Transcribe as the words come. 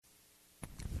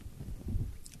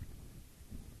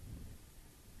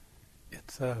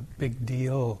It's a big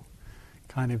deal,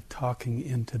 kind of talking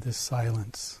into this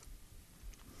silence.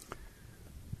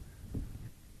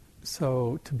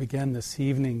 So to begin this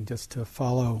evening, just to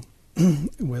follow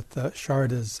with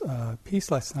Sharda's piece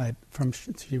last night,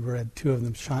 she read two of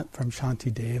them from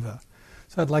Shantideva.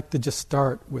 So I'd like to just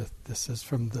start with, this is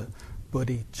from the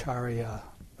Bodhicharya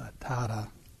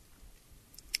Tara.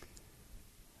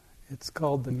 It's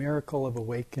called The Miracle of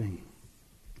Awakening.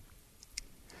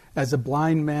 As a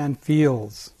blind man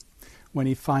feels when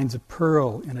he finds a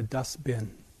pearl in a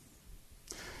dustbin,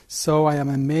 so I am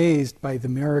amazed by the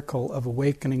miracle of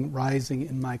awakening rising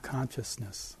in my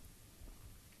consciousness.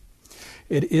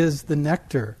 It is the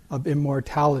nectar of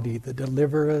immortality that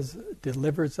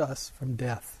delivers us from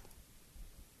death.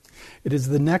 It is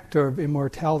the nectar of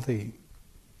immortality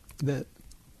that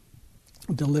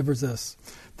delivers us,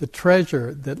 the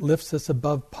treasure that lifts us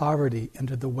above poverty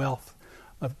into the wealth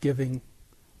of giving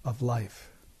of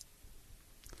life.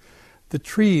 The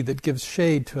tree that gives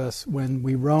shade to us when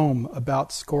we roam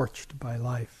about scorched by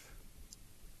life.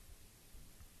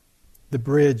 The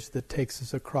bridge that takes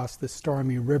us across the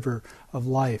stormy river of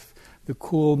life. The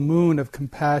cool moon of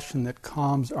compassion that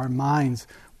calms our minds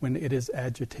when it is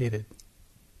agitated.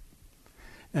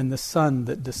 And the sun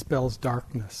that dispels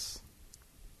darkness.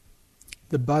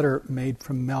 The butter made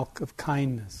from milk of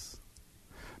kindness,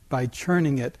 by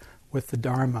churning it with the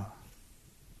Dharma.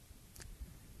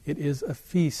 It is a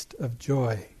feast of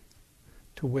joy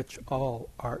to which all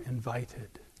are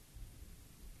invited.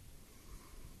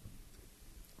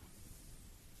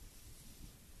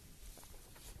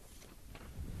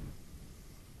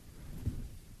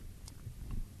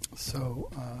 So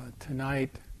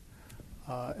tonight,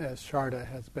 as Sharda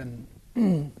has been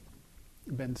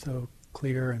so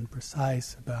clear and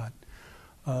precise about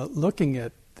looking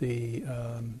at the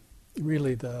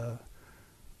really the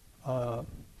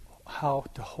how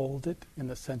to hold it in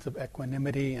the sense of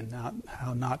equanimity, and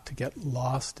how not to get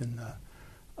lost in the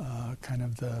kind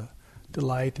of the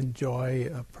delight and joy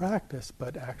of practice,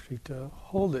 but actually to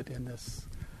hold it in this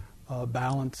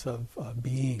balance of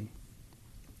being.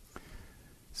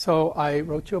 So I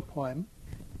wrote you a poem,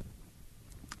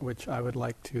 which I would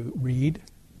like to read,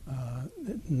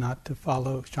 not to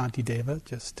follow Shantideva,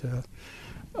 just to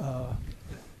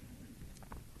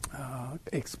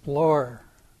explore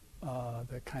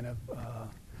the kind of,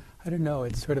 I don't know,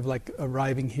 it's sort of like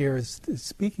arriving here is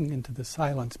speaking into the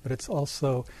silence, but it's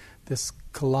also this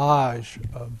collage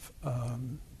of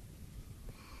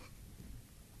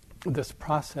this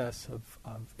process of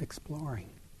exploring,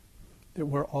 that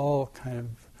we're all kind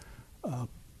of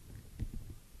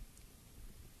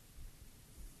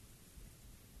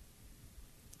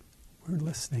we're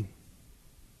listening.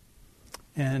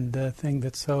 And the thing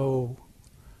that's so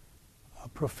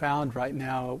profound right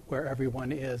now, where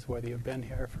everyone is, whether you've been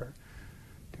here for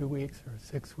 2 weeks or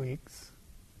 6 weeks,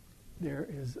 there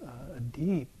is a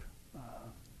deep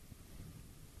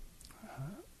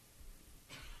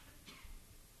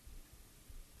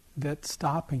that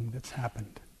stopping that's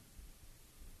happened.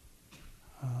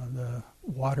 The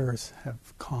waters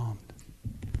have calmed,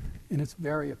 and it's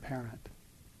very apparent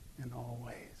in all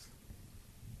ways.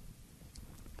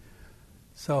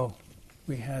 So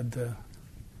we had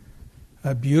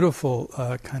a beautiful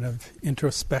kind of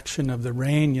introspection of the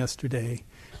rain yesterday,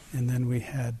 and then we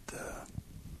had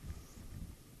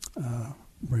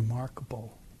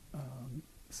remarkable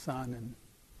sun and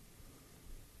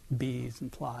bees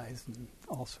and flies and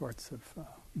all sorts of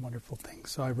wonderful things.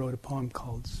 So I wrote a poem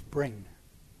called Spring.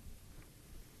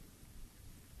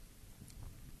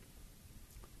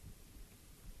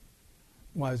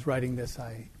 While I was writing this,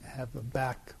 I have a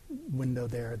back window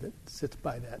there that sits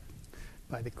by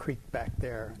the creek back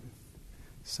there.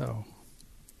 So,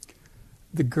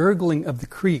 the gurgling of the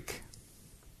creek,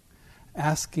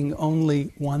 asking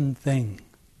only one thing.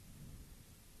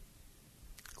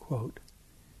 Quote,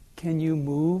 "Can you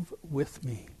move with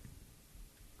me?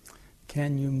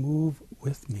 Can you move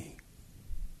with me?"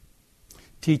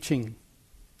 Teaching,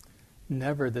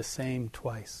 never the same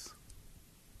twice.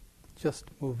 Just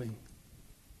moving.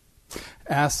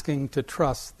 Asking to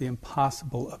trust the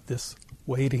impossible of this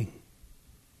waiting.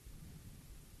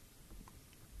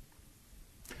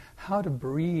 How to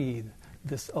breathe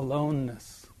this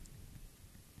aloneness,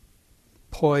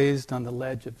 poised on the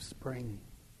ledge of spring.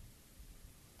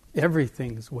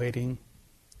 Everything's waiting.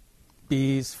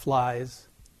 Bees, flies,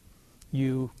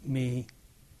 you, me.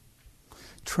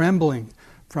 Trembling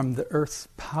from the earth's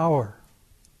power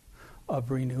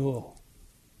of renewal.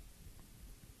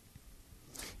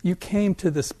 You came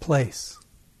to this place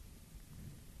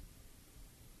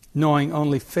knowing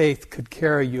only faith could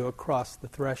carry you across the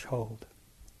threshold.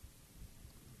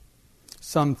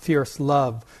 some fierce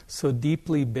love so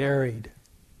deeply buried,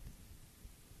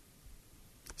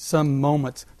 some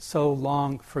moments so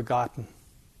long forgotten,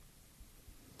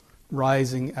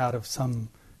 rising out of some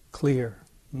clear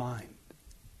mind,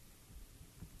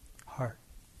 heart.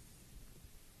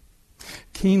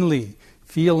 Keenly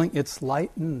feeling its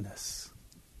lightness,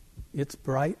 its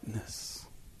brightness,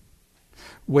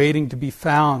 waiting to be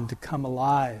found to come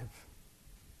alive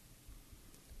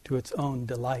to its own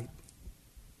delight,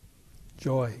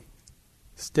 joy,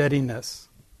 steadiness,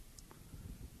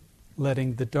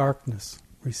 letting the darkness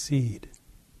recede.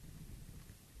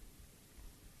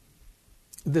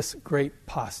 This great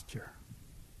posture,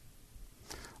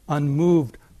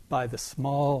 unmoved by the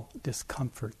small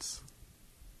discomforts,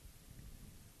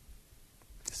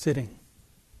 sitting,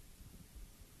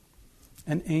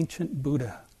 an ancient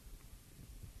Buddha,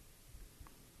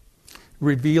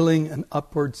 revealing an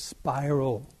upward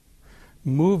spiral,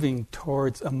 moving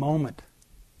towards a moment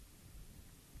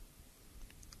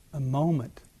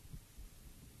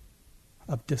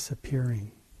of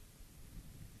disappearing,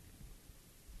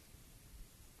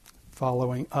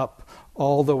 following up,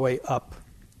 all the way up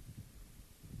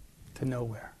to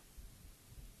nowhere,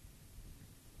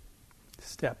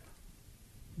 step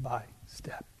by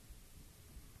step.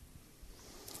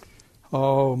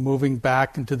 Oh, moving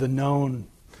back into the known,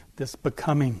 this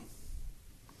becoming,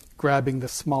 grabbing the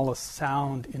smallest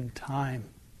sound in time.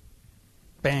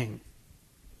 Bang.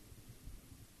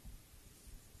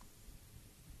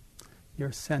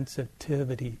 Your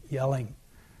sensitivity yelling,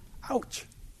 ouch.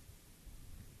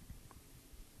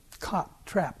 Caught,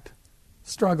 trapped,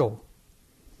 struggle.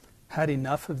 Had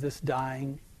enough of this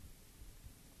dying.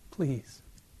 Please,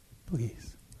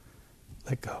 please,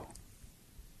 let go.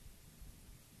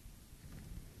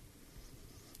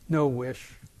 No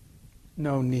wish,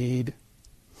 no need,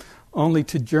 only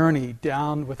to journey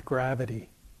down with gravity.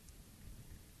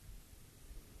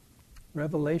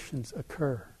 Revelations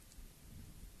occur.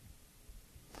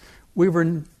 We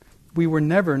were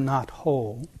never not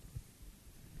whole.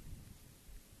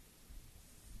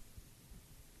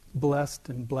 Blessed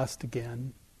and blessed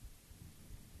again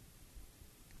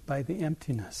by the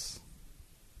emptiness,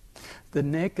 the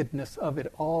nakedness of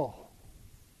it all.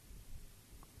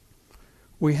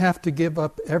 We have to give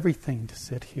up everything to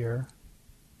sit here.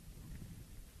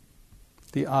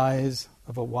 The eyes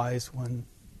of a wise one,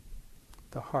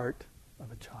 the heart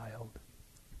of a child.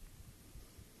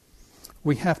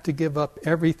 We have to give up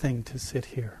everything to sit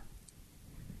here.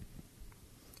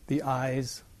 The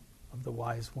eyes of the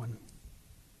wise one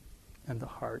and the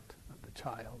heart of the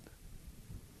child.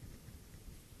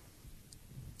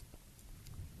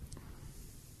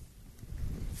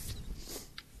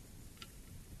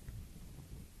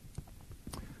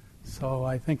 So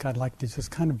I think I'd like to just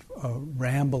kind of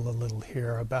ramble a little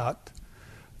here about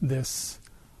this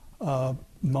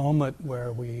moment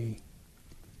where we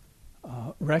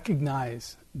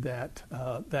recognize that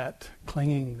that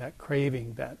clinging, that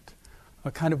craving, that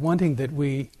kind of wanting, that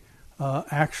we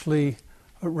actually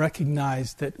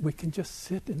recognize that we can just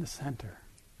sit in the center.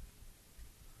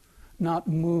 Not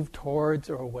move towards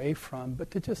or away from, but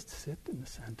to just sit in the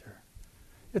center.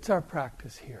 It's our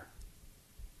practice here.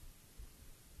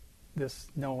 This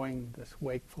knowing, this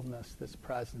wakefulness, this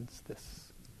presence,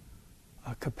 this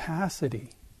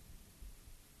capacity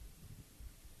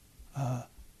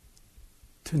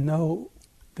to know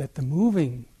that the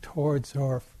moving towards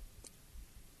or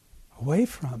away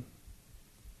from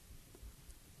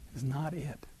is not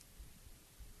it.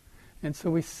 And so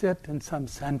we sit in some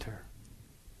center,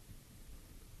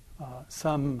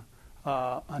 some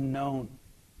unknown.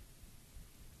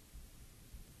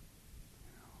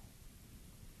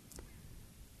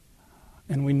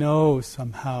 And we know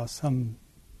somehow, some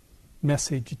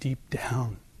message deep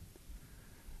down,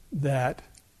 that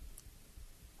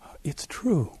it's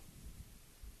true.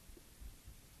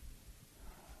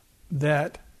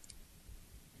 That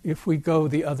if we go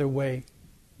the other way,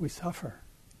 we suffer.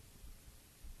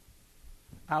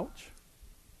 Ouch.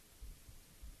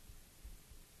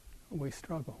 We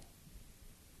struggle.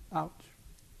 Ouch.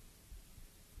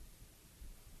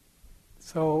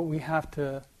 So we have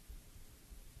to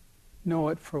know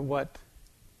it for what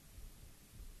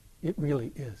it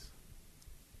really is.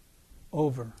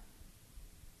 Over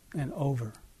and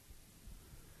over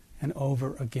and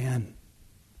over again.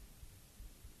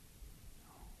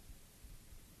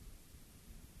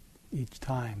 Each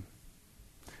time.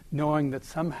 Knowing that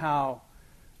somehow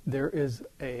there is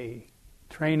a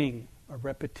training, a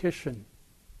repetition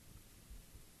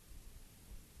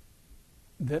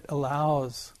that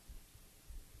allows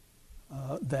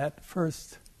that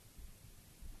first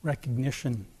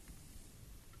recognition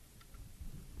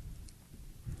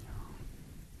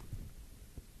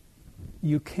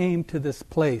you came to this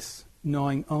place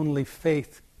knowing only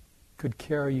faith could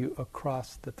carry you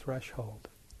across the threshold.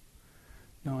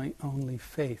 Knowing only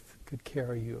faith could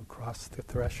carry you across the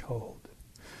threshold.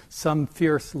 Some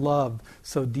fierce love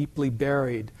so deeply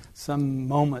buried, some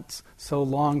moments so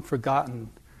long forgotten,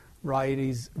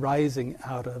 rising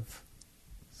out of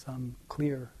some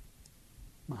clear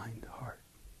mind, heart.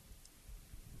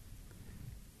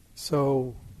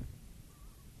 So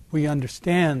we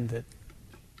understand that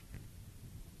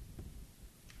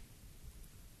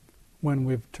when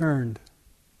we've turned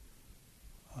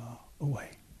away,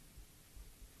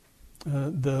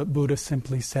 the Buddha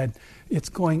simply said, it's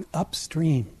going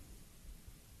upstream.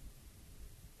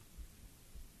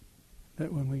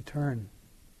 That when we turn,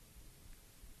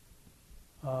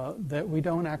 that we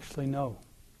don't actually know.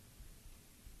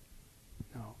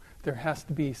 No, there has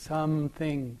to be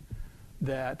something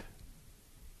that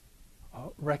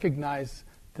recognize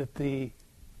that the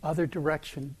other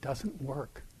direction doesn't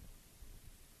work.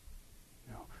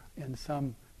 And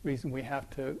some reason we have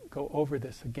to go over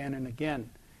this again and again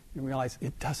and realize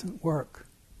it doesn't work.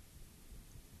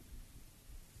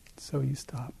 So you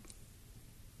stop.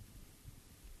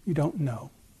 You don't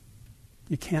know.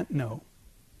 You can't know.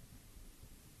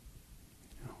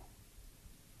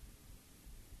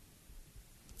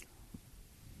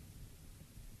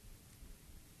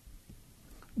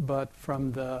 But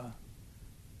from the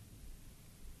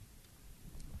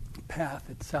path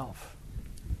itself,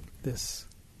 this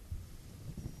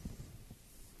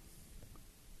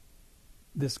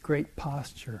great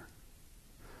posture,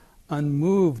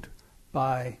 unmoved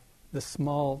by the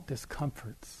small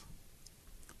discomforts,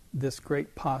 this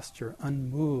great posture,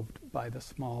 unmoved by the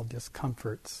small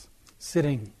discomforts,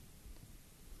 sitting,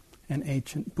 an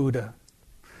ancient Buddha,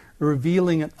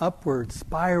 revealing an upward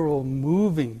spiral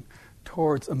moving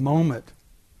towards a moment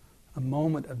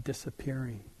of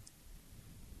disappearing.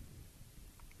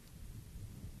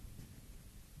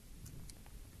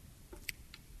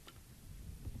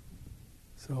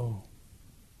 So,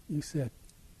 you said,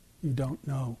 you don't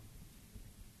know.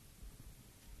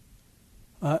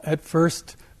 At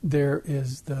first, there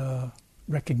is the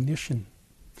recognition.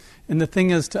 And the thing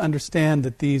is to understand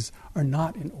that these are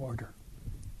not in order.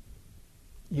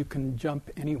 You can jump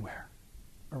anywhere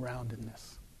around in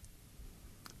this.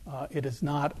 It is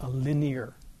not a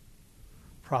linear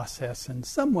process and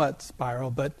somewhat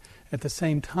spiral, but at the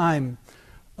same time,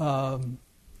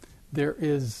 there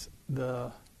is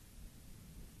the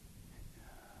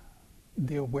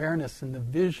awareness and the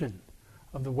vision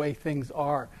of the way things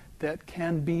are that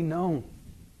can be known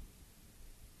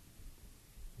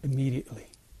immediately.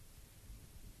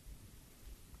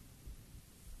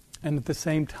 And at the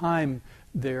same time,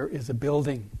 there is a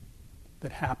building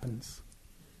that happens.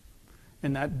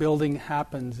 And that building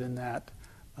happens in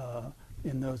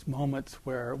those moments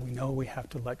where we know we have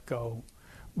to let go.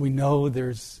 We know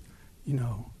there's,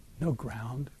 no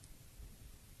ground.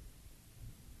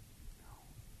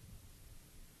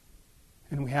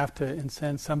 And we have to, in a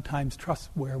sense, sometimes trust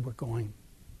where we're going.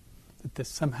 That this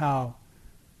somehow,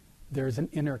 there's an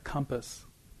inner compass.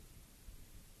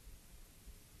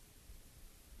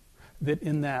 That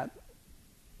in that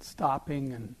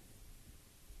stopping and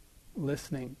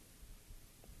listening,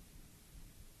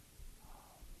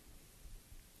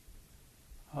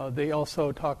 they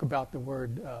also talk about the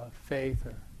word faith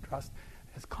or trust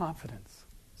as confidence.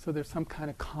 So there's some kind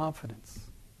of confidence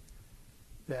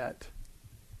that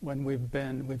when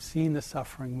we've seen the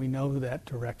suffering, we know that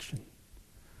direction,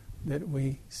 that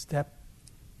we step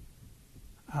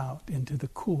out into the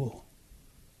cool.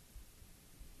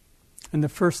 And the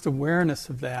first awareness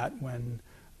of that, when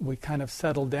we kind of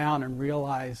settle down and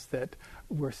realize that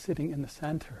we're sitting in the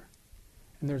center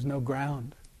and there's no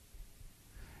ground.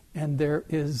 And there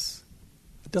is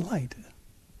a delight.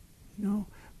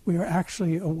 We are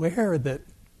actually aware that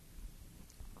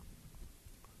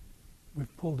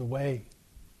we've pulled away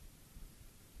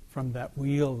from that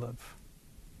wheel of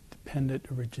dependent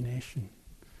origination,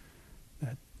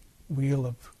 that wheel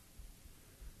of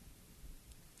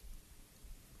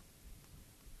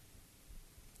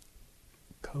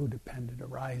codependent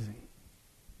arising.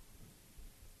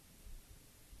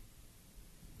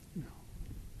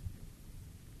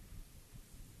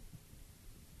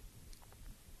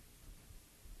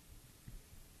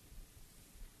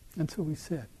 And so we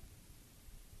sit.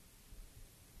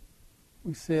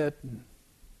 We sit and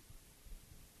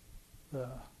the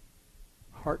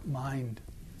heart-mind.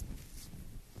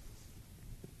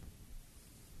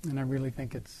 And I really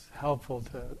think it's helpful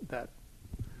to that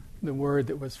the word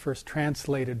that was first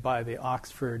translated by the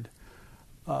Oxford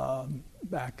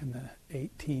back in the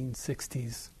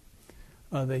 1860s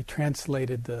they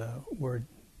translated the word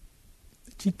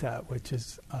citta, which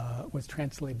is was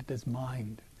translated as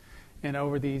mind. And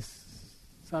over these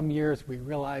some years, we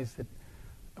realized that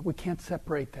we can't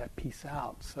separate that piece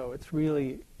out. So it's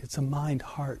a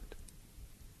mind-heart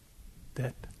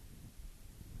that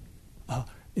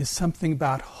is something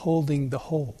about holding the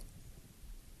whole.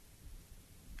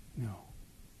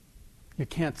 You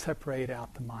can't separate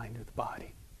out the mind or the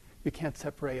body. You can't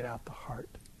separate out the heart.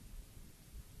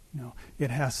 It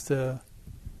has to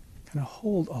kind of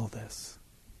hold all this.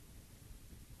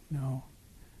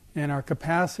 And our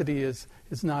capacity is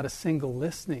not a single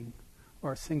listening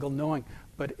or a single knowing,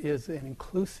 but is an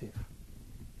inclusive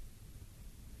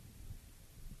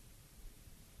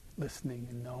listening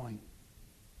and knowing.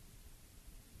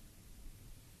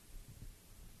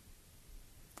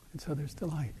 And so there's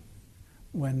delight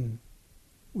when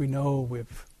we know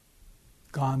we've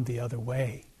gone the other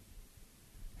way.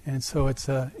 And so it's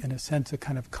in a sense, a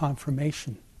kind of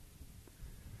confirmation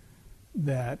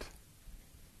that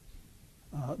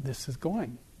this is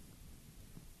going.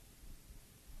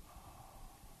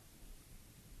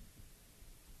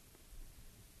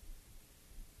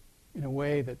 In a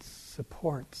way that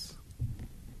supports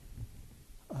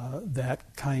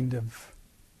that kind of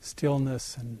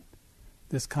stillness and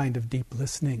this kind of deep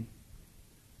listening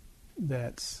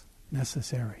that's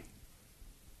necessary.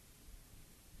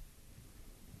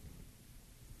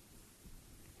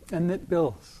 And it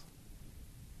builds.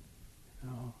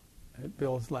 It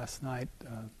builds. Last night,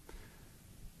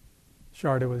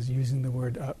 Sharda was using the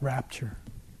word rapture.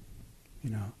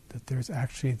 That there's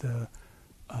actually the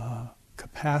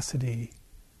capacity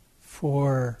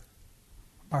for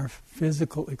our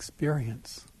physical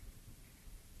experience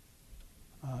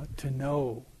to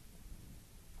know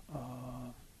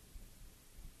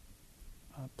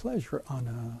pleasure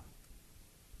on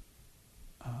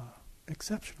a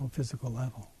exceptional physical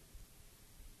level.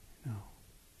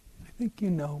 I think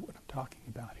you know what I'm talking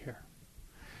about here.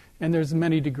 And there's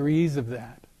many degrees of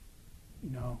that,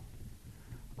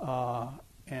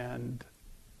 and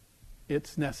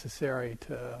it's necessary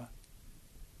to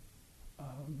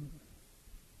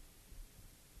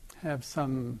have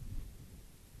some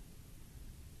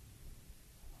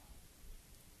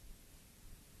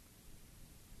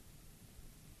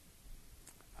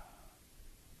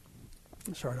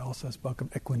Sharda also spoke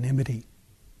of equanimity.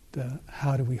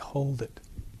 How do we hold it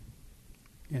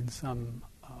in some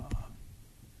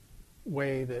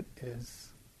way that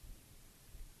is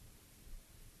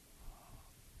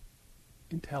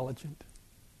intelligent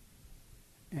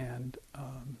and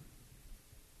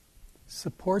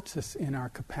supports us in our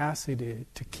capacity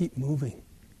to keep moving,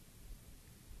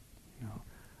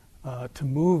 to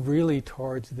move really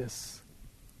towards this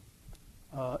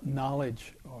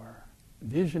knowledge or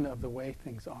vision of the way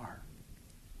things are.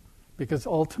 Because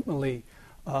ultimately,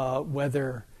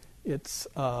 whether it's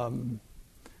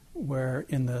where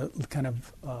in the kind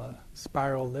of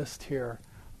spiral list here,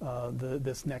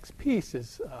 this next piece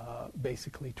is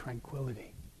basically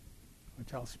tranquility,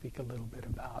 which I'll speak a little bit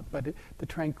about. But the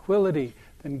tranquility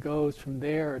then goes from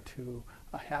there to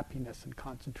a happiness and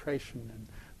concentration and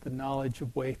the knowledge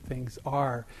of way things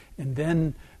are. And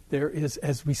then there is,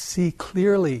 as we see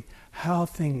clearly how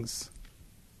things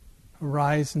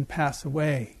arise and pass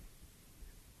away,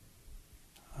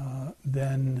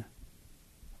 then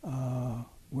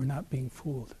we're not being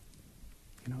fooled,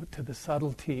 to the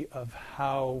subtlety of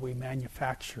how we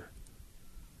manufacture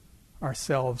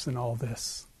ourselves in all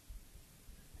this.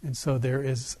 And so there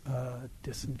is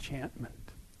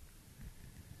disenchantment.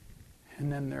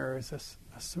 And then there is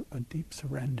a deep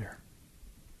surrender.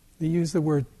 They use the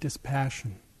word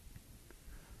dispassion.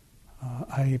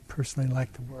 I personally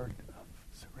like the word of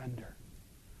surrender,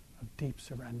 of deep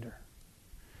surrender.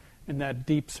 And that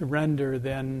deep surrender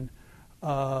then,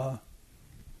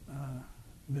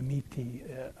 vimiti,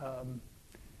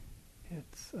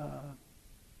 it's could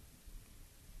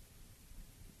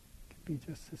be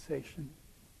just cessation,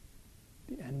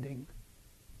 the ending,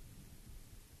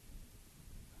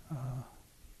 the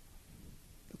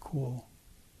cool.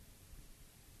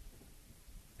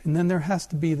 And then there has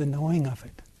to be the knowing of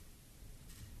it.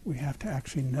 We have to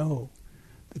actually know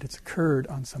that it's occurred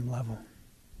on some level.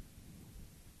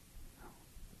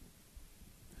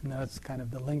 And that's kind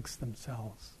of the links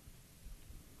themselves.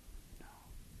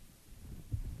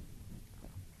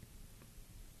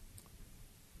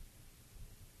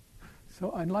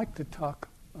 So I'd like to talk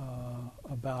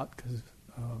about, because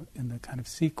in the kind of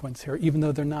sequence here, even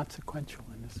though they're not sequential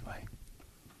in this way,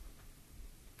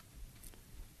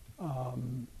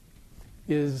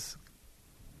 is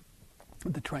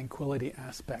the tranquility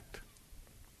aspect.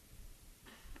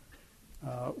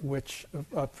 which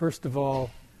first of all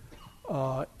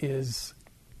is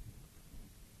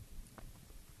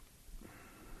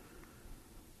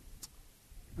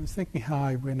I was thinking how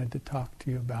I wanted to talk to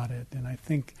you about it, and I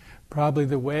think probably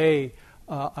the way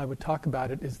I would talk about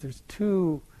it is there's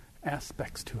two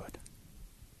aspects to it.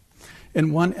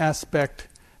 And one aspect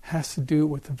has to do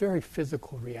with a very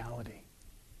physical reality.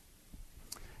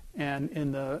 And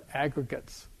in the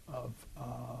aggregates of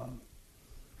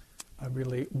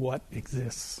really what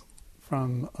exists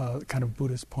from a kind of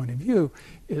Buddhist point of view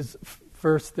is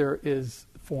first there is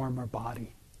form or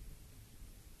body.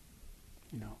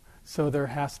 So there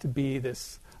has to be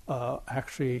this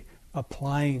actually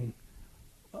applying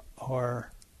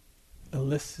or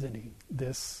eliciting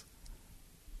this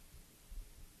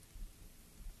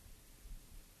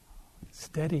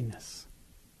steadiness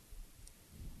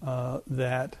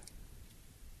that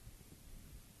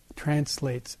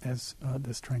translates as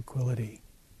this tranquility.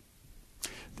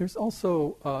 There's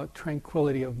also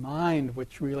tranquility of mind,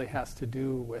 which really has to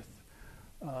do with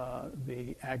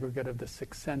the aggregate of the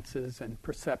six senses and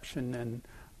perception and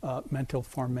mental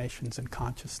formations and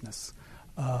consciousness.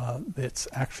 That's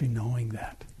actually knowing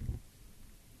that.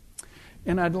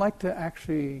 And I'd like to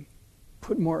actually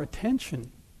put more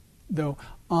attention, though,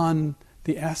 on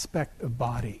the aspect of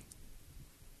body.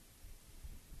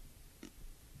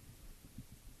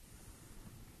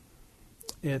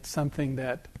 It's something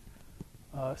that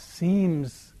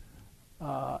seems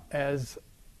as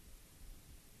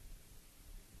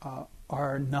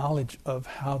our knowledge of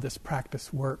how this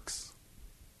practice works,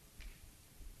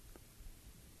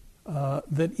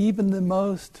 that even the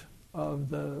most of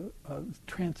the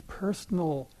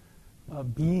transpersonal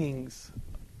beings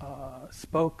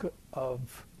spoke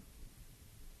of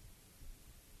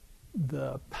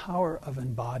the power of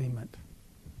embodiment.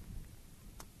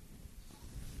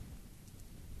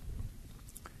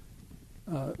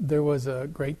 There was a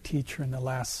great teacher in the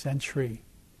last century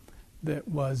that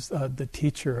was the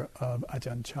teacher of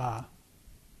Ajahn Chah.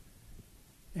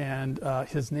 And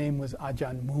his name was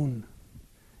Ajahn Mun.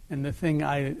 And the thing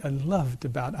I loved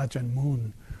about Ajahn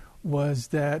Mun was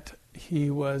that he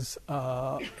was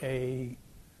a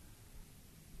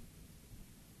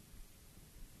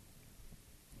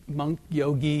monk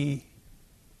yogi,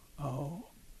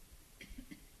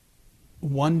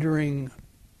 wandering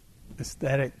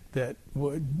aesthetic that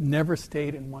never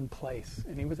stayed in one place,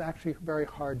 and he was actually very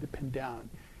hard to pin down.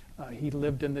 He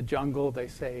lived in the jungle. They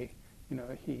say,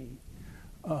 he,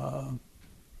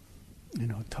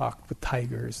 talked with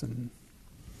tigers and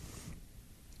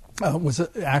was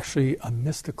actually a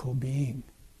mystical being.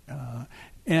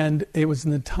 And it was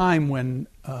in the time when,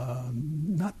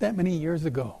 not that many years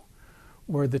ago,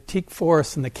 where the teak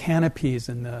forests and the canopies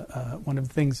and one of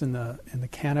the things in the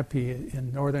canopy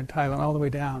in northern Thailand all the way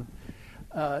down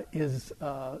is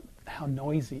how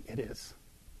noisy it is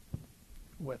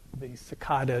with the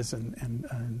cicadas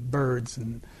and birds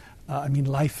and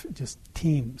life just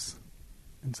teems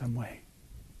in some way.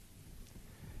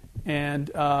 And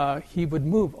he would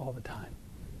move all the time.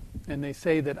 And they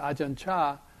say that Ajahn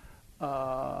Chah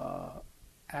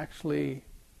actually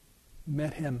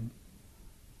met him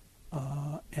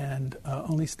and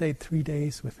only stayed 3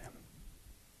 days with him.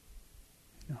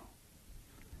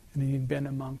 And he'd been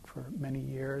a monk for many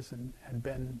years and had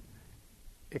been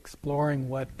exploring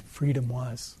what freedom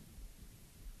was.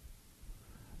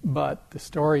 But the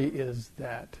story is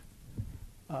that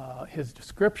his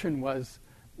description was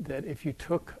that if you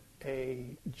took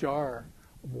a jar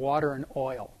of water and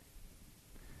oil,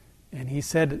 and he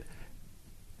said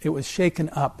it was shaken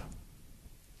up,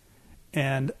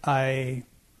 and I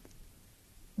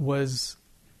was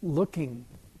looking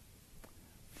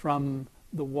from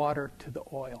the water to the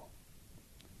oil,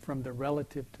 from the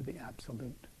relative to the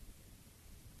absolute.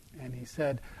 And he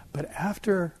said, but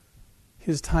after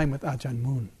his time with Ajahn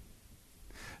Mun,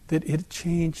 that it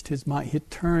changed his mind.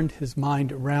 It turned his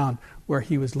mind around where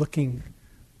he was looking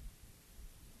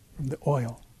from the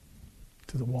oil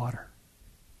to the water,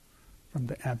 from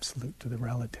the absolute to the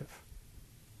relative.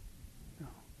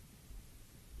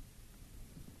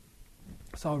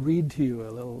 So I'll read to you a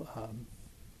little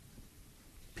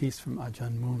piece from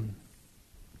Ajahn Mun.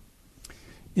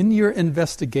 In your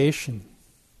investigation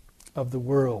of the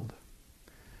world,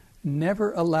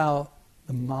 never allow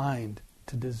the mind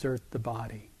to desert the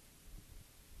body.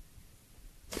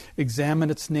 Examine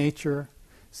its nature,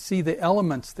 see the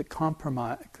elements that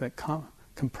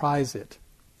comprise it.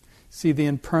 See the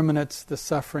impermanence, the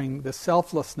suffering, the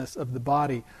selflessness of the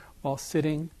body while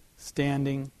sitting,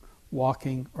 standing,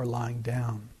 walking, or lying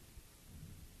down.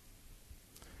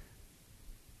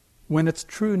 When its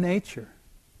true nature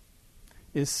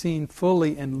is seen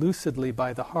fully and lucidly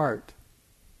by the heart,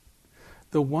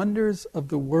 the wonders of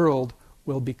the world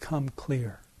will become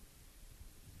clear.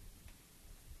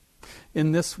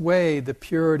 In this way, the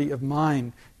purity of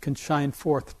mind can shine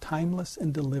forth timeless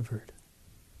and delivered.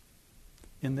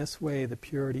 In this way, the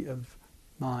purity of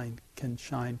mind can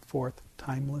shine forth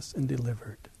timeless and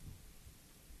delivered.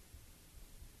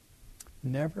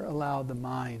 Never allow the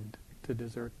mind to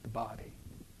desert the body.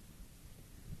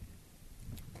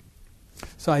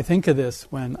 So I think of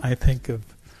this when I think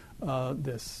of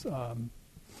this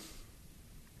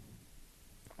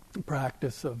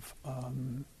practice of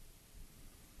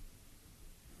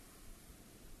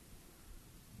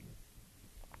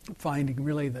finding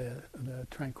really the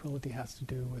tranquility has to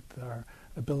do with our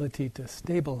ability to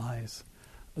stabilize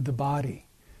the body.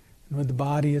 And when the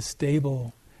body is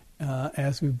stable,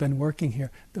 as we've been working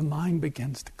here, the mind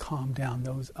begins to calm down.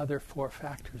 Those other four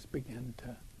factors begin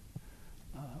to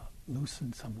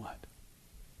loosen somewhat.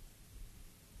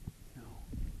 You know,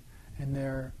 and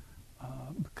there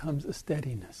becomes a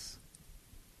steadiness.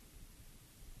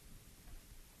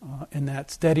 And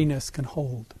that steadiness can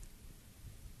hold.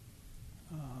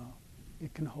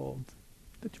 It can hold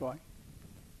the joy.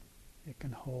 It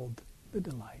can hold the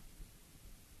delight.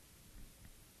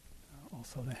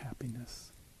 Also the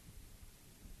happiness.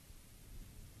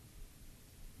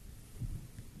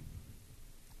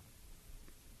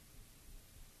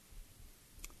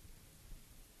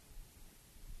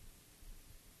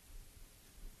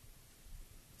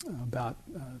 About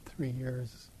 3.5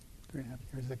 years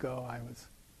ago, I was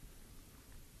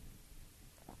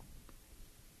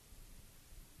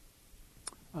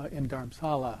in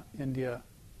Dharamsala, India,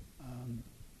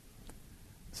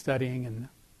 studying, and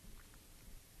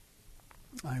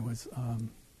I was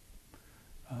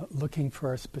looking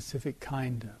for a specific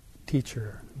kind of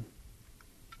teacher.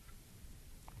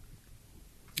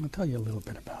 I'll tell you a little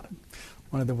bit about it.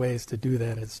 One of the ways to do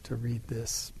that is to read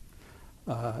this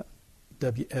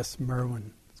W.S.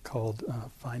 Merwin. It's called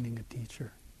Finding a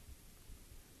Teacher.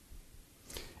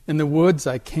 In the woods,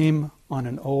 I came on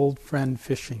an old friend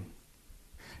fishing,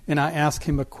 and I asked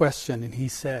him a question, and he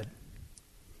said,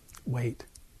 "Wait."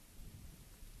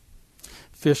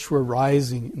 Fish were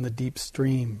rising in the deep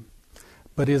stream,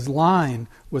 but his line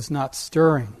was not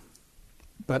stirring,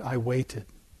 but I waited.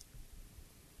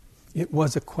 It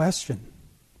was a question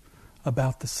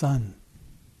about the sun,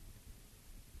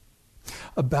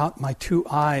 about my two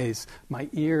eyes, my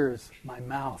ears, my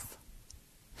mouth,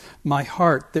 my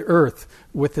heart, the earth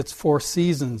with its 4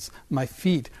 seasons, my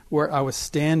feet, where I was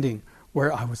standing,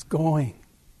 where I was going.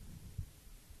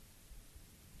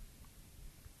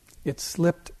 It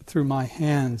slipped through my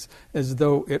hands as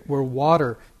though it were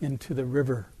water into the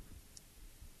river.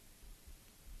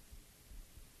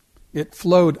 It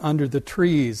flowed under the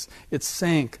trees. It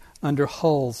sank under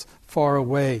hulls far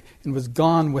away and was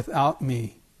gone without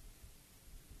me.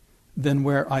 Then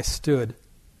where I stood,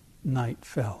 night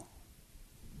fell.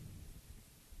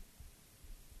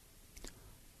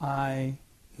 I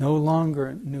no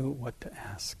longer knew what to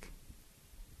ask.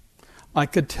 I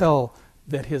could tell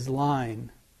that his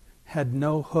line had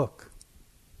no hook.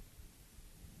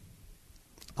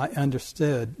 I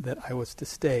understood that I was to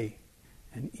stay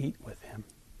and eat with him.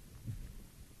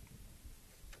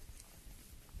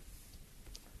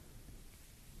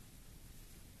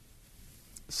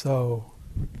 So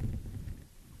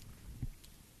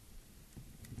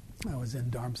I was in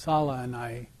Dharamsala, and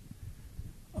I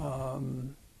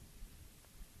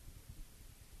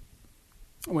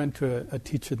went to a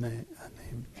teacher named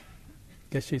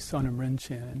Geshe Sonam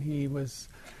Rinchen, and he was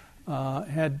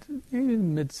had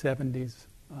in mid-70s,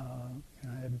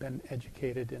 had been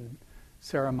educated in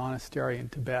Sera Monastery in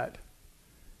Tibet,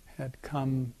 had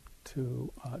come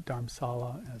to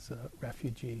Dharamsala as a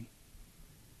refugee,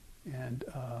 and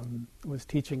was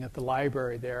teaching at the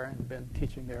library there, and been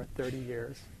teaching there 30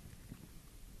 years.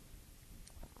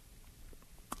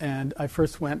 And I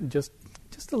first went just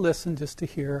to listen, just to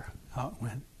hear how it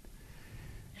went.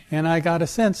 And I got a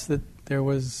sense that there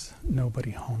was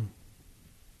nobody home.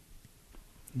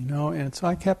 And so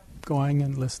I kept going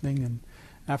and listening, and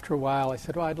after a while I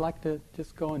said, "Well, I'd like to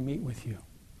just go and meet with you."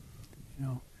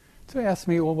 So he asked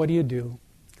me, "Well, what do you do?"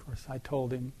 Of course, I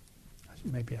told him,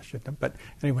 maybe I shouldn't have, but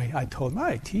anyway, I told him,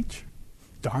 "I teach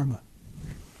Dharma."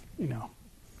 He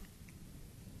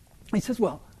says,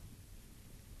 "Well,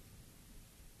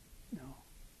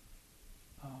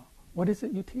 what is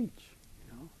it you teach?"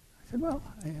 I said, "Well,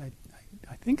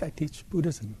 I think I teach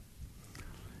Buddhism."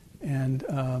 And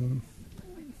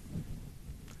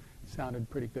sounded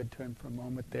pretty good to him for a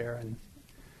moment there.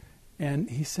 And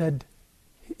he said,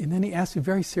 and then he asked me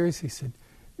very seriously, he said,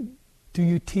 Do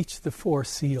you teach the 4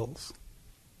 seals?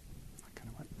 I kind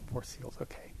of went, 4 seals,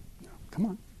 okay. No, come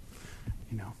on.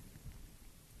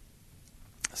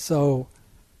 So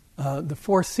the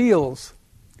 4 seals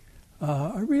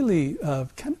are really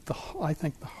kind of, I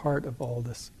think, the heart of all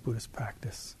this Buddhist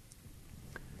practice.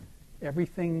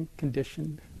 Everything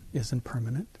conditioned is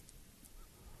impermanent.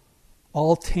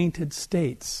 All tainted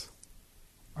states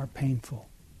are painful.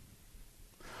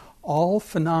 All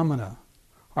phenomena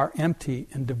are empty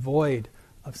and devoid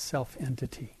of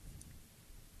self-entity.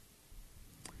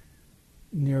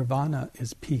 Nirvana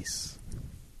is peace.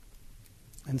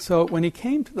 And so when he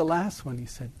came to the last one, he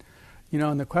said,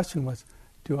 and the question was,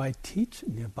 do I teach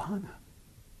Nibbana?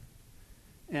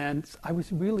 And I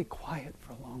was really quiet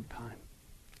for a long time.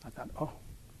 I thought,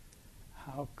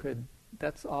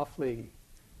 that's awfully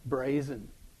brazen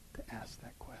to ask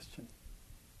that question.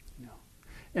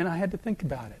 And I had to think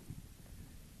about it.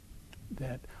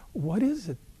 That what is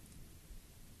it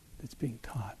that's being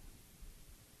taught?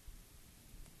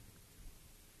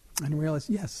 And I realized,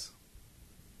 yes,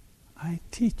 I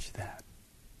teach that.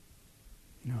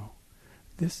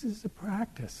 This is a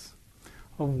practice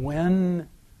of when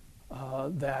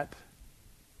that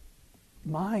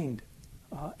mind,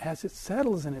 as it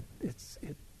settles and it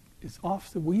is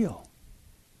off the wheel,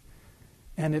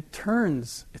 and it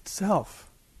turns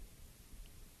itself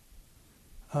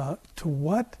to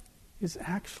what is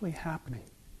actually happening.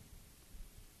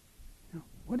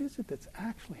 What is it that's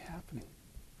actually happening?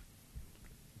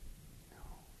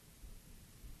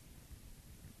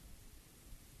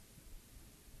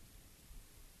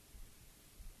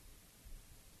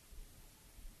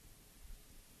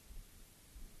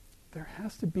 There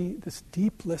has to be this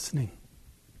deep listening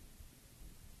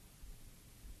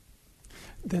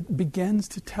that begins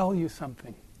to tell you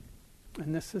something.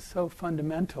 And this is so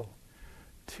fundamental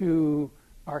to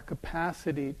our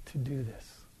capacity to do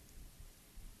this.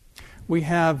 We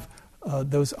have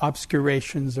those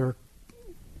obscurations, or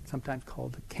sometimes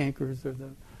called the cankers, or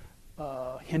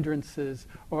the hindrances,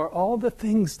 or all the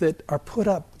things that are put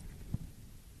up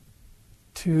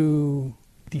to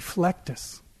deflect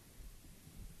us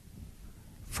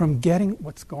from getting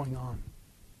what's going on.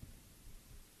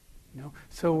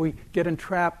 So we get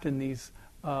entrapped in these,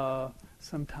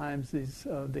 sometimes these,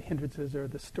 the hindrances or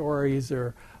the stories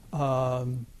or,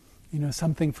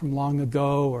 something from long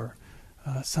ago or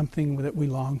something that we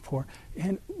long for.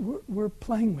 And we're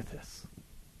playing with this.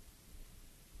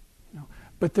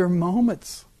 But there are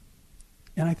moments,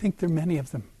 and I think there are many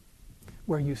of them,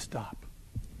 where you stop.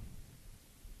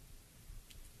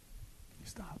 You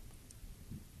stop.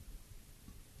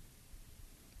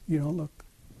 You don't look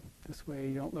this way,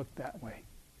 you don't look that way.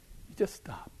 You just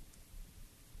stop.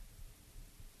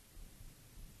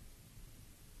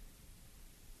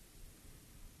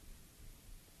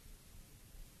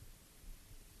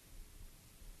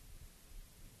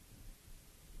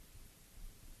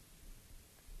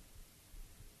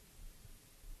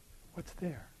 What's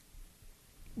there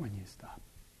when you stop?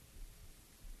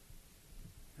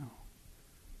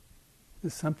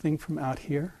 Is something from out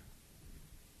here?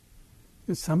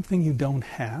 Is something you don't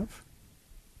have?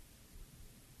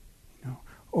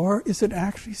 Or is it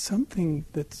actually something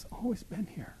that's always been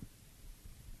here?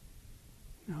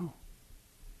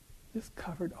 Just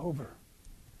covered over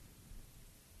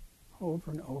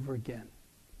and over again.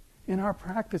 And our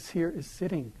practice here is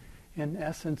sitting, in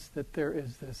essence, that there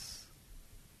is this,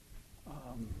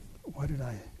 how did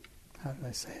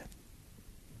I say it?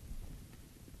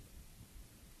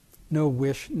 No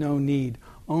wish, no need,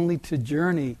 only to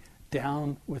journey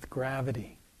down with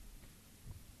gravity.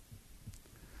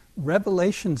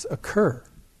 Revelations occur,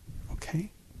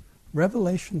 okay?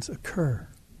 Revelations occur.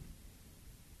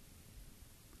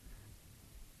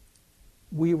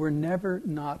 We were never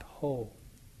not whole.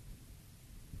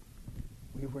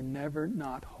 We were never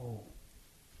not whole.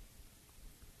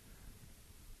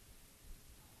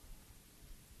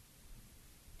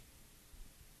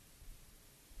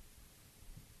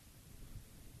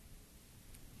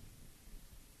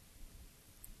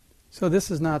 So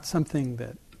this is not something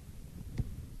that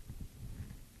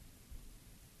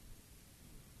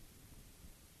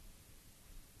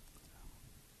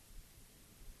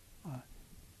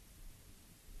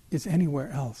is anywhere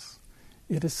else.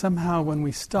 It is somehow when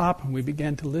we stop and we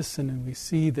begin to listen and we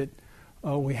see that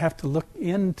we have to look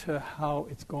into how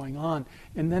it's going on,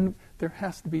 and then there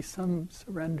has to be some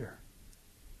surrender,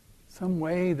 some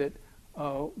way that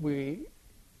we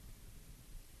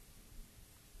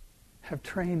have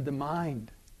trained the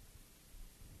mind.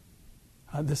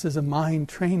 This is a mind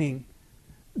training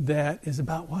that is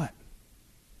about what?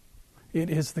 It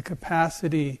is the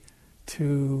capacity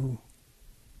to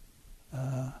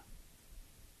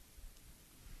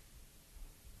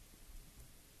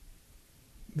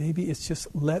maybe it's just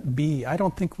let be. I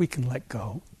don't think we can let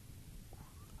go.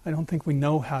 I don't think we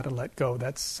know how to let go.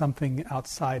 That's something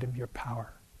outside of your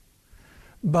power.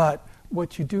 But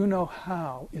what you do know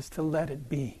how is to let it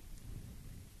be.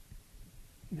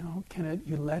 You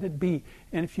let it be.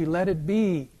 And if you let it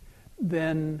be,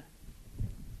 then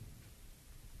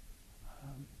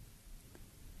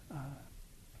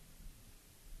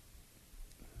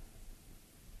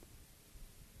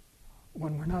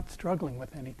when we're not struggling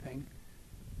with anything,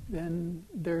 then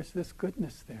there's this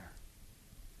goodness there.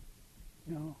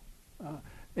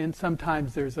 And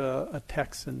sometimes there's a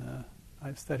text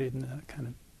I've studied in the kind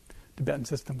of Tibetan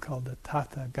system called the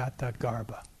Tathagata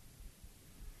Garbha.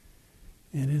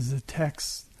 It is a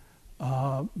text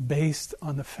based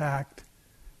on the fact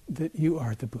that you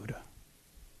are the Buddha.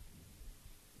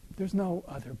 There's no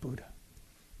other Buddha.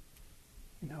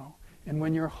 And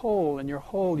when you're whole,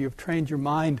 you've trained your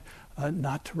mind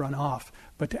not to run off,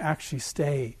 but to actually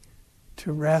stay,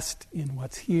 to rest in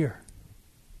what's here.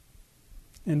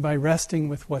 And by resting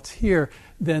with what's here,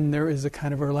 then there is a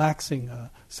kind of relaxing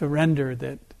surrender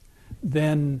that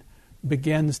then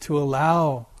begins to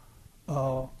allow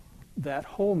that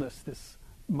wholeness, this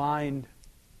mind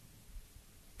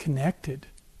connected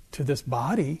to this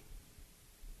body,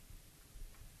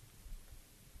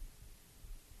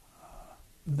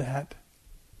 that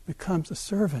becomes a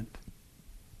servant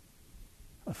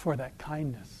for that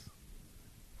kindness,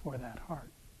 for that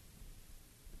heart.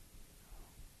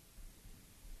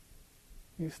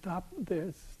 You stop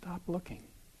looking.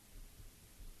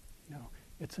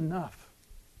 It's enough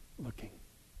looking.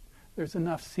 There's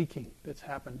enough seeking that's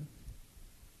happened.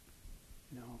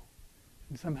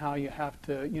 And somehow you have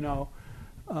to,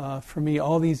 for me,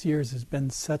 all these years has been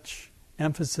such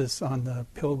emphasis on the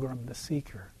pilgrim, the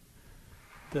seeker.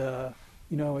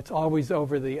 It's always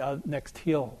over the next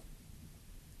hill.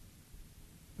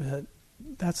 But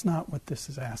that's not what this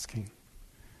is asking.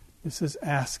 This is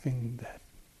asking that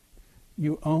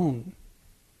you own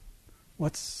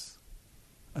what's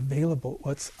available,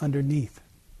 what's underneath.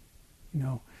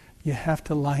 You have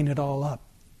to line it all up.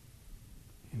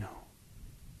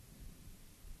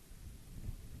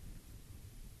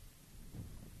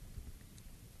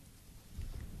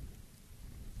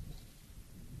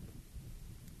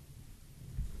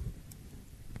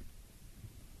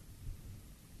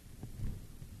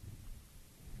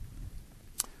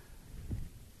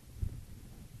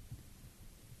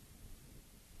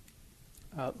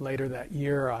 Later that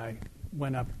year, I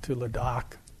went up to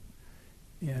Ladakh,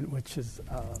 which is,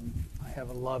 I have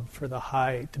a love for the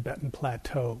high Tibetan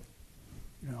plateau,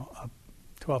 up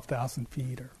 12,000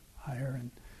 feet or higher.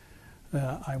 And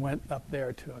I went up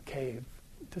there to a cave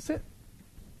to sit,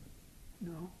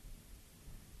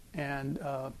 And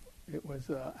it was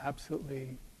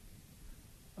absolutely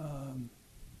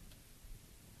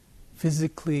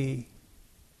physically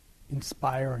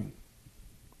inspiring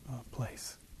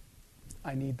place.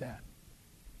 I need that,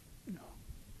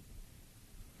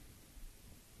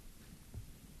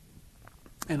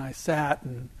 And I sat,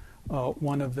 and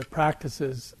one of the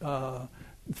practices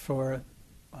for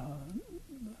a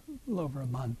little over a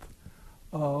month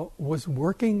was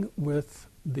working with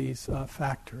these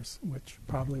factors, which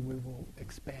probably we will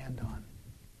expand on.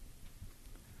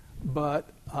 But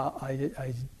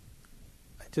I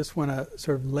just want to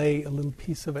sort of lay a little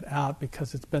piece of it out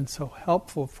because it's been so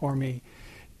helpful for me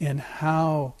in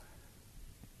how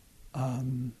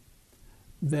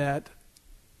that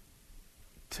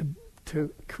to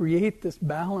create this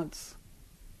balance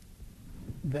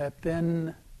that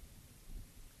then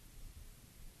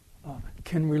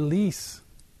can release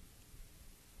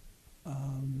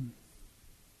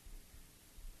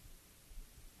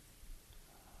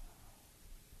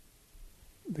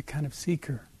the kind of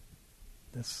seeker,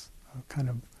 this kind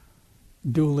of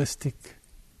dualistic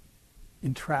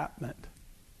entrapment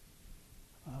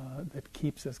that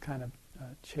keeps us kind of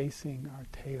chasing our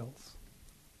tails.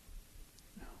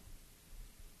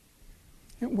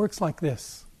 It works like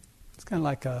this. It's kind of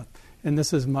like and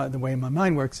this is the way my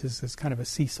mind works, is it's kind of a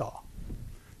seesaw,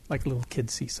 like a little kid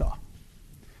seesaw.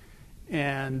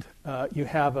 And you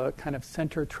have a kind of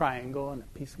center triangle and a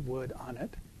piece of wood on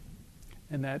it.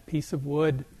 And that piece of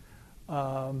wood,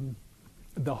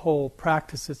 the whole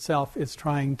practice itself is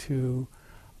trying to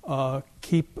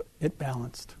keep it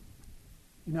balanced.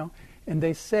 And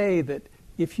they say that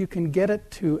if you can get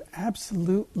it to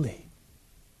absolutely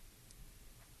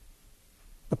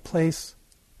a place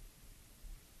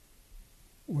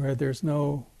where there's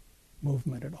no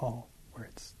movement at all, where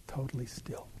it's totally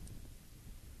still,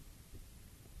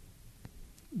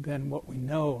 then what we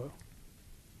know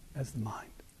as the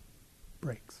mind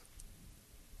breaks.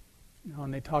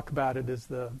 And they talk about it as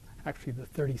actually the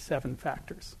 37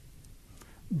 factors.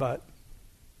 But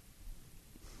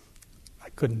I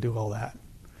couldn't do all that.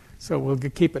 So we'll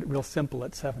keep it real simple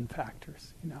at 7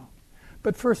 factors,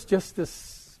 But first, just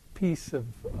this piece of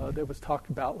that was talked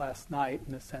about last night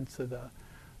in the sense of the,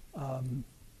 I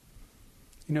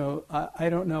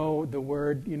don't know the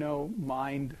word,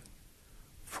 mind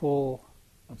full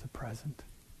of the present.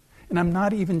 And I'm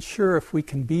not even sure if we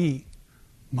can be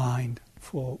mind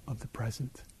full of the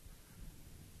present.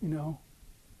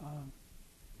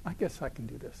 I guess I can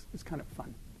do this. It's kind of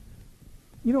fun.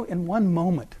 In one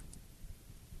moment,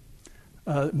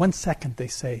 1 second, they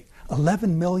say,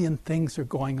 11 million things are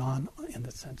going on in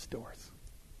the sense doors.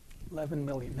 11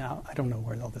 million. Now, I don't know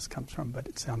where all this comes from, but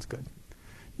it sounds good.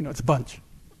 It's a bunch.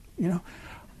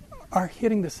 Are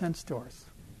hitting the sense doors.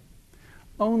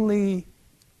 Only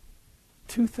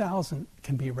 2,000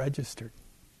 can be registered.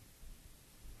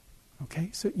 Okay?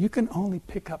 So you can only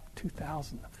pick up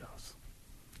 2,000 of those.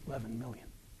 11 million.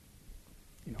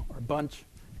 Or a bunch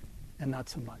and not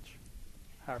so much.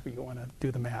 However you want to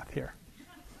do the math here.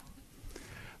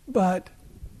 But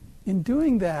in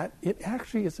doing that, it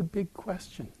actually is a big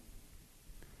question.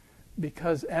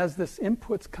 Because as this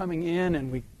input's coming in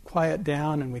and we quiet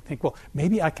down and we think, well,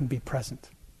 maybe I can be present.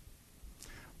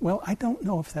 Well, I don't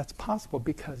know if that's possible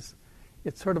because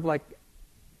it's sort of like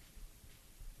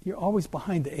you're always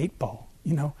behind the 8 ball.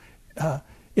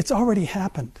 It's already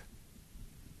happened.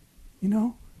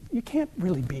 You can't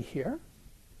really be here.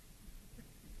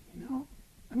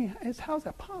 How's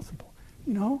that possible?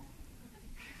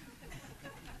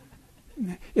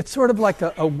 It's sort of like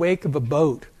a wake of a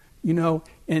boat, and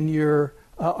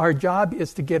our job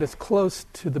is to get as close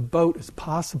to the boat as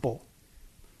possible,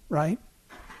 right?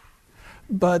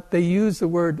 But they use the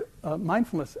word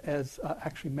mindfulness as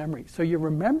actually memory. So you're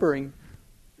remembering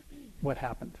what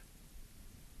happened,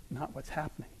 not what's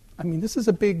happening. This is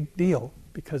a big deal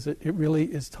because it really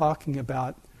is talking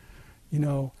about,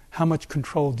 how much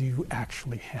control do you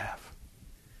actually have?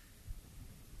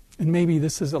 And maybe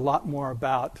this is a lot more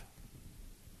about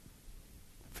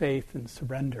faith and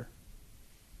surrender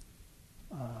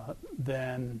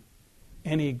than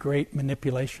any great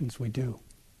manipulations we do.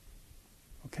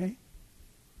 Okay?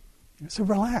 So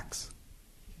relax.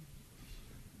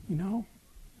 We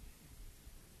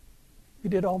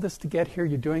did all this to get here,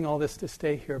 you're doing all this to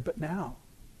stay here, but now,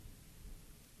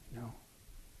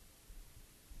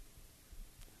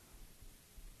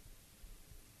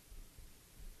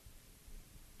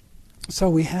 So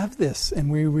we have this,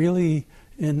 and we really,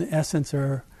 in essence,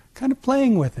 are kind of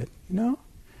playing with it,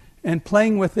 And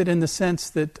playing with it in the sense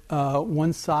that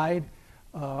one side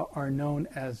are known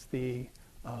as the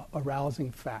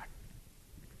arousing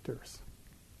factors,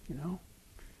 And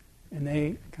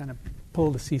they kind of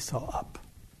pull the seesaw up,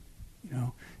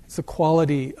 It's a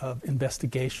quality of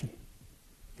investigation,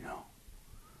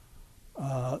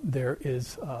 There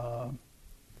is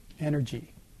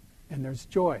energy. And there's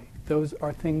joy. Those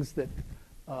are things that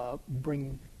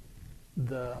bring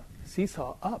the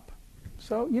seesaw up.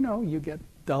 So, you get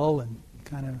dull and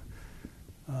kind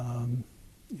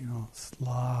of,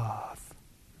 sloth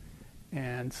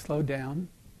and slow down.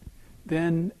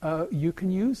 Then you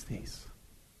can use these,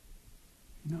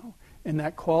 And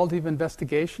that quality of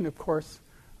investigation, of course,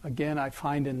 again, I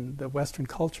find in the Western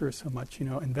culture so much,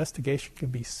 investigation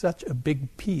can be such a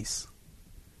big piece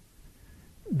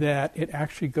that it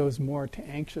actually goes more to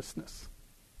anxiousness.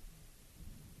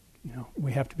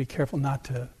 We have to be careful not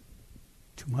to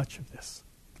too much of this.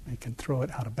 It can throw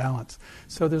it out of balance.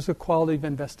 So there's a quality of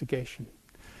investigation.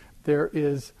 There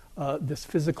is this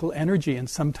physical energy, and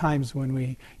sometimes when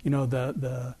we,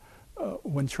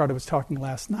 when Shraddha was talking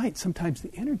last night, sometimes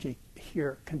the energy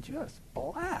here can just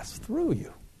blast through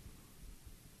you,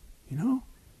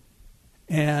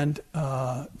 and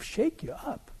shake you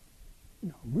up.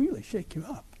 Really shake you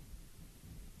up.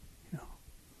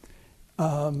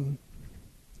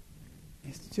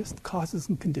 It's just causes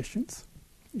and conditions,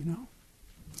 And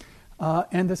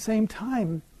at the same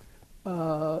time,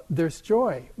 there's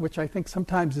joy, which I think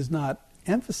sometimes is not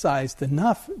emphasized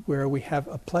enough, where we have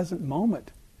a pleasant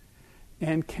moment.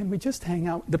 And can we just hang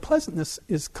out? The pleasantness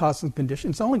is cause and condition.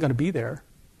 It's only going to be there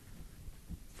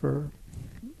for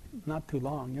not too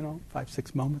long,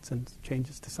 5-6 moments, and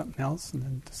changes to something else, and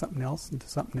then to something else, and to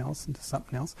something else, and to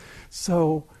something else.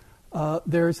 So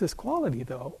there's this quality,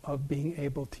 though, of being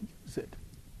able to use it,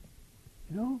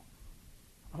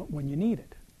 when you need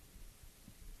it.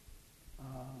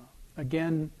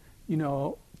 Again,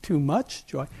 too much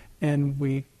joy, and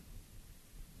we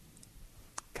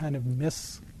kind of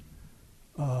miss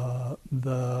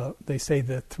they say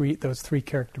those three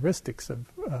characteristics of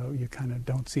you kind of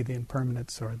don't see the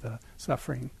impermanence or the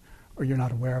suffering, or you're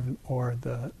not aware of it, or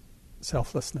the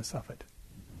selflessness of it.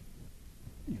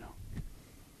 You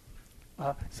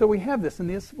know. So we have this, and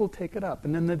this will take it up,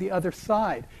 and then the other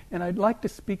side. And I'd like to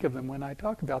speak of them when I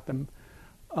talk about them.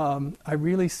 I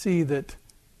really see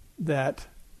that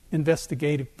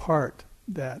investigative part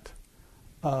that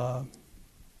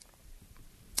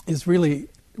is really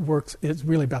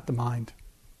about the mind,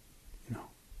 you know,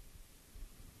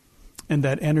 and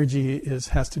that energy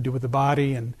has to do with the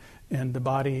body, and the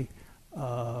body.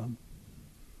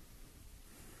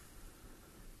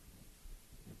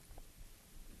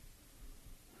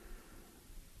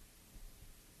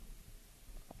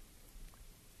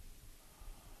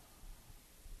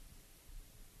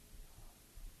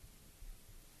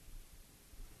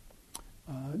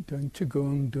 Doing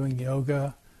qigong, doing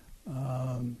yoga,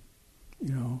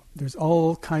 you know, there's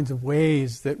all kinds of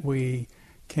ways that we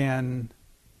can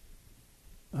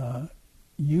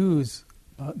use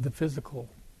the physical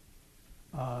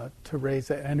to raise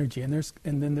that energy, and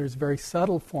then there's very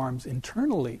subtle forms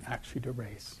internally actually to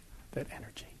raise that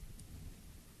energy.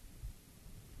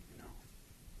 You know.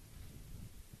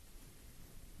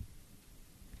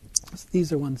 So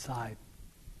these are one side,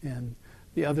 and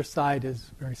the other side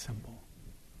is very simple.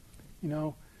 You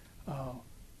know,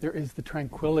 there is the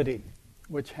tranquility,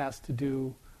 which has to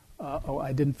do.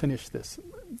 I didn't finish this.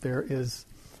 There is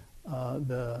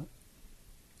the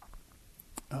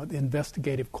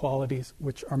investigative qualities,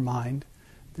 which are mind.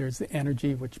 There's the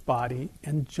energy, which body,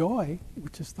 and joy,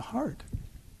 which is the heart.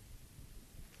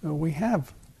 So we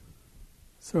have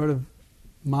sort of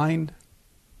mind,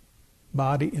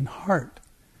 body, and heart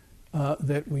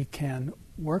that we can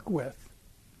work with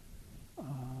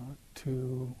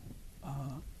to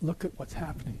look at what's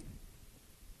happening.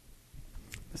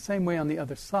 The same way on the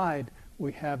other side,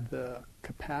 we have the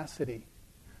capacity,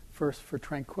 first for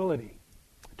tranquility.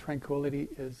 Tranquility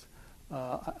is,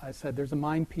 I said there's a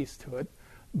mind piece to it,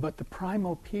 but the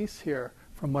primal piece here,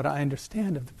 from what I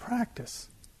understand of the practice,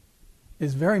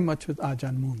 is very much what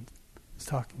Ajahn Mun is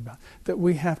talking about, that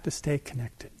we have to stay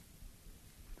connected.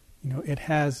 You know, it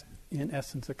has, in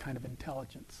essence, a kind of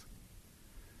intelligence,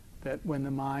 that when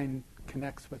the mind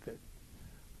connects with it,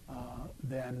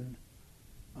 then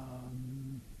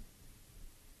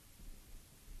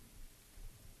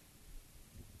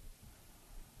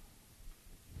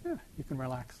you can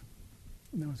relax.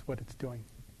 It knows what it's doing,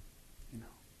 you know.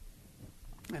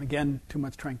 And again, too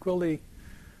much tranquility,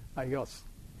 adios.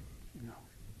 You know,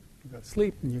 you go to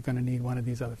sleep, and you're going to need one of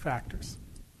these other factors.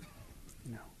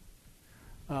 You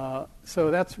know,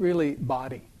 so that's really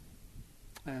body.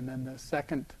 And then the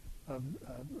second of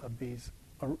these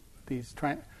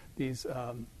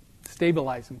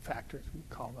stabilizing factors, we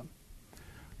call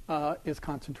them, is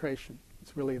concentration.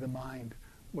 It's really the mind,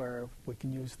 where we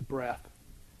can use the breath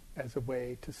as a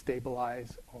way to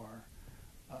stabilize, or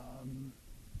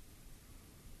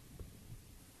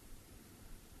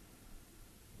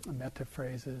metta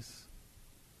phrases.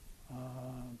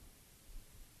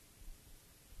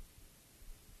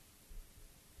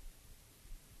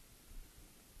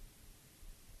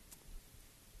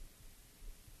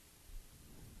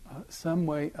 Some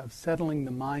way of settling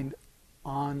the mind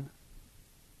on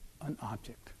an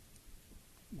object,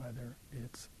 whether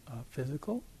it's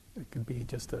physical, it could be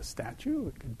just a statue,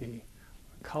 it could be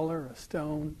a color, a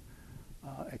stone,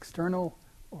 external,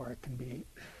 or it can be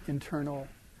internal,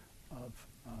 of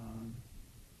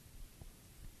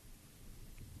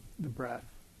the breath,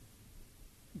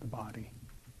 the body,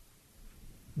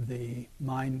 the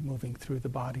mind moving through the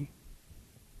body,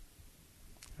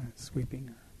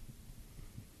 sweeping.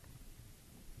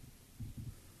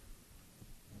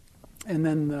 And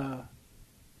then the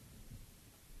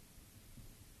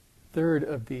third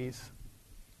of these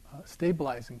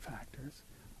stabilizing factors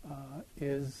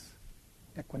is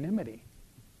equanimity.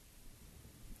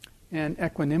 And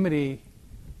equanimity,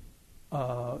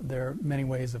 there are many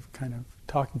ways of kind of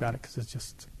talking about it, because it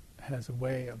just has a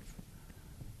way of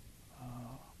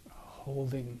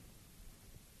holding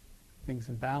things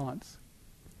in balance.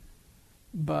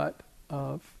 But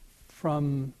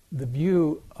from the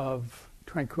view of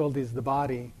tranquility is the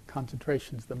body,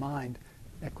 concentration is the mind,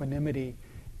 equanimity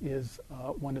is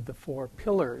one of the four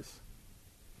pillars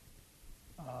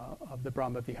of the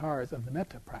Brahma Viharas, of the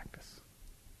metta practice.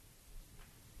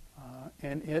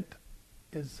 And it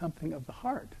is something of the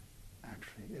heart,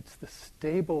 actually. It's the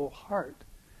stable heart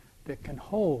that can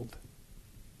hold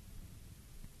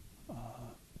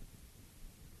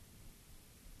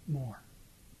more.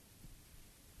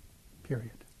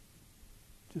 Period.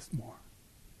 Just more.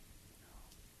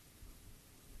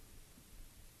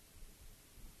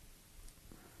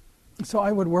 So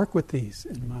I would work with these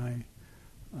in my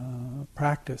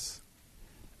practice.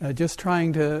 Just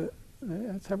trying to,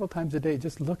 several times a day,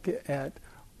 just look at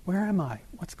where am I?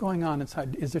 What's going on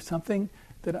inside? Is there something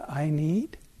that I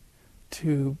need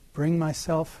to bring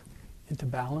myself into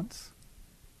balance?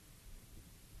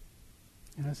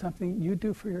 Something you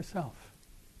do for yourself.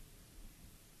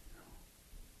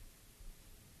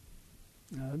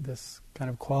 This kind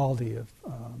of quality of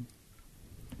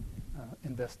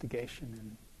investigation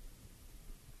and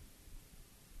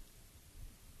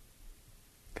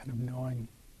kind of knowing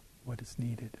what is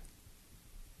needed.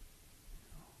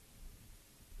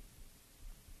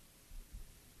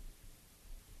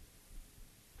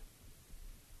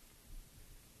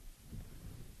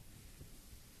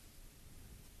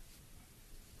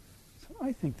 So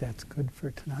I think that's good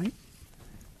for tonight.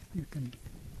 You can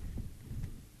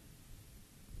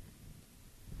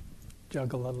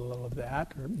juggle a little of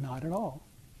that or not at all.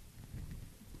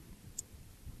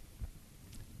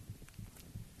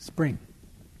 Spring.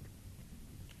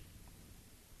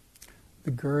 The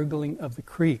gurgling of the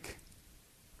creek.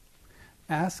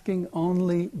 Asking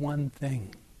only one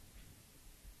thing.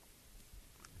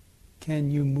 Can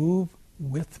you move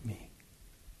with me?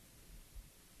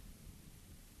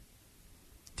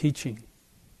 Teaching.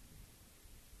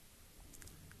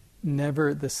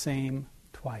 Never the same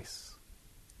twice.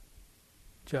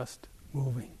 Just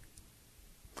moving.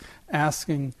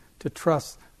 Asking to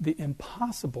trust the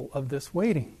impossible of this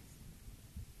waiting.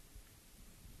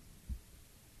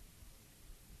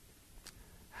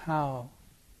 How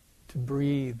to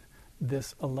breathe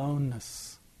this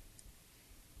aloneness,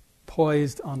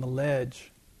 poised on the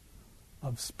ledge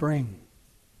of spring.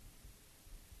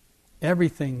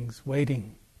 Everything's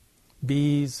waiting.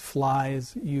 Bees,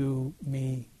 flies, you,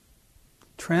 me.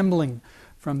 Trembling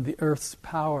from the earth's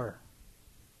power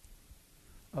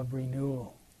of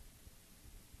renewal.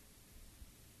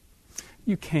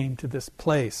 You came to this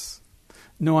place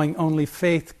knowing only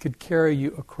faith could carry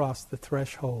you across the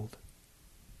threshold.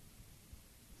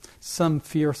 Some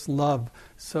fierce love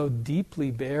so deeply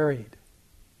buried.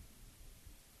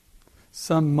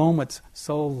 Some moments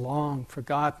so long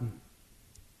forgotten,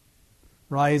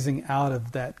 rising out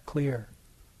of that clear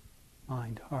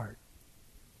mind-heart.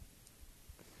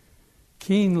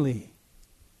 Keenly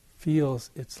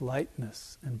feels its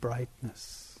lightness and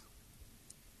brightness,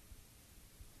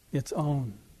 its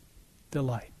own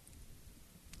delight,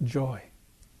 joy,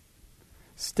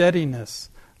 steadiness,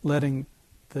 letting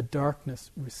the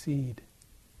darkness recede.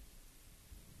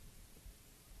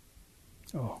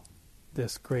 Oh,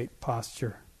 this great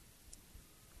posture,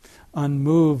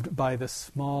 unmoved by the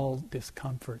small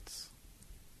discomforts,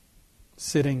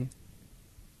 sitting,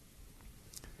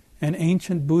 an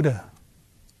ancient Buddha,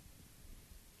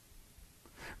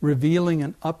 revealing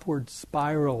an upward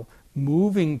spiral,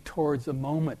 moving towards a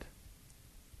moment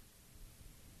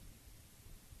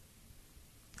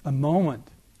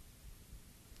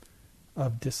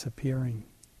of disappearing,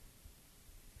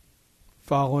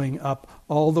 following up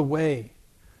all the way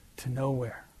to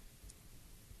nowhere,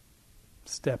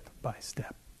 step by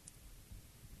step.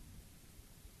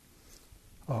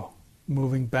 Oh,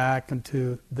 moving back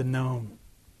into the known,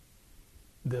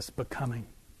 this becoming,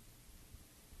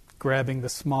 grabbing the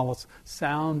smallest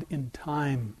sound in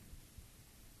time,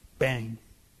 bang.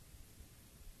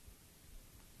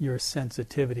 Your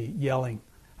sensitivity yelling,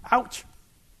 ouch!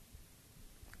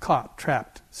 Caught,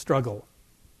 trapped, struggle.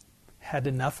 Had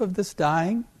enough of this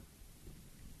dying?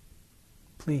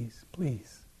 Please,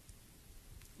 please,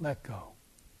 let go.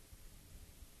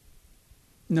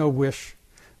 No wish,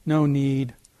 no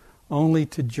need, only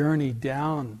to journey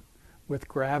down with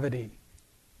gravity.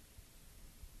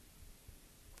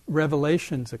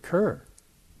 Revelations occur.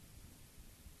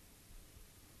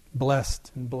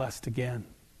 Blessed and blessed again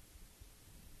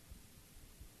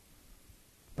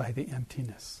by the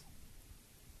emptiness,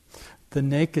 the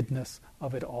nakedness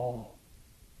of it all.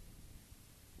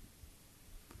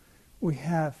 We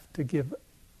have to give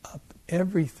up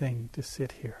everything to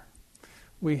sit here.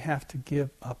 We have to give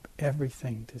up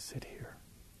everything to sit here.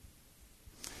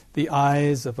 The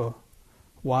eyes of a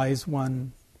wise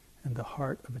one and the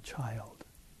heart of a child.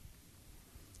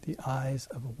 The eyes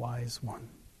of a wise one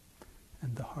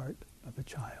and the heart of a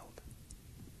child.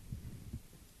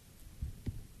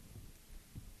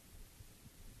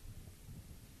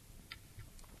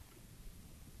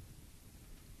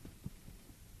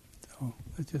 So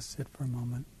let's just sit for a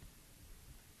moment.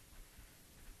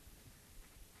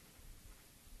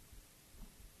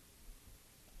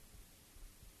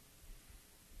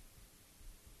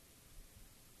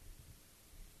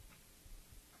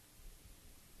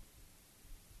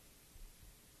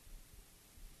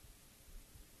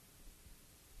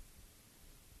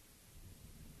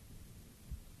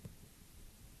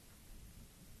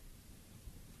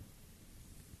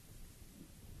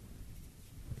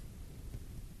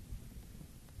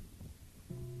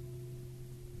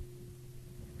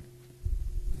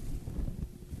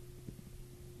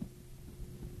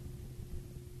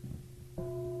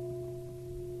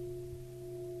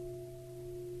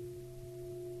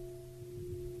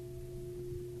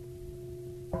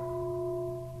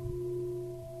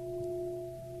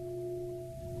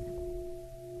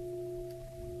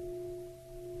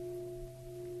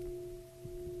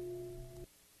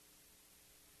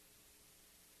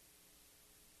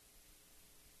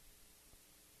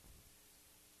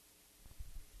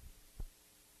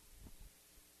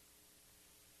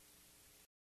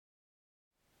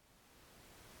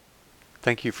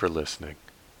 Thank you for listening.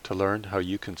 To learn how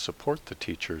you can support the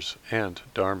teachers and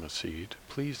Dharma Seed,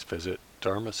 please visit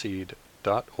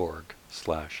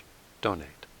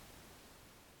dharmaseed.org/donate.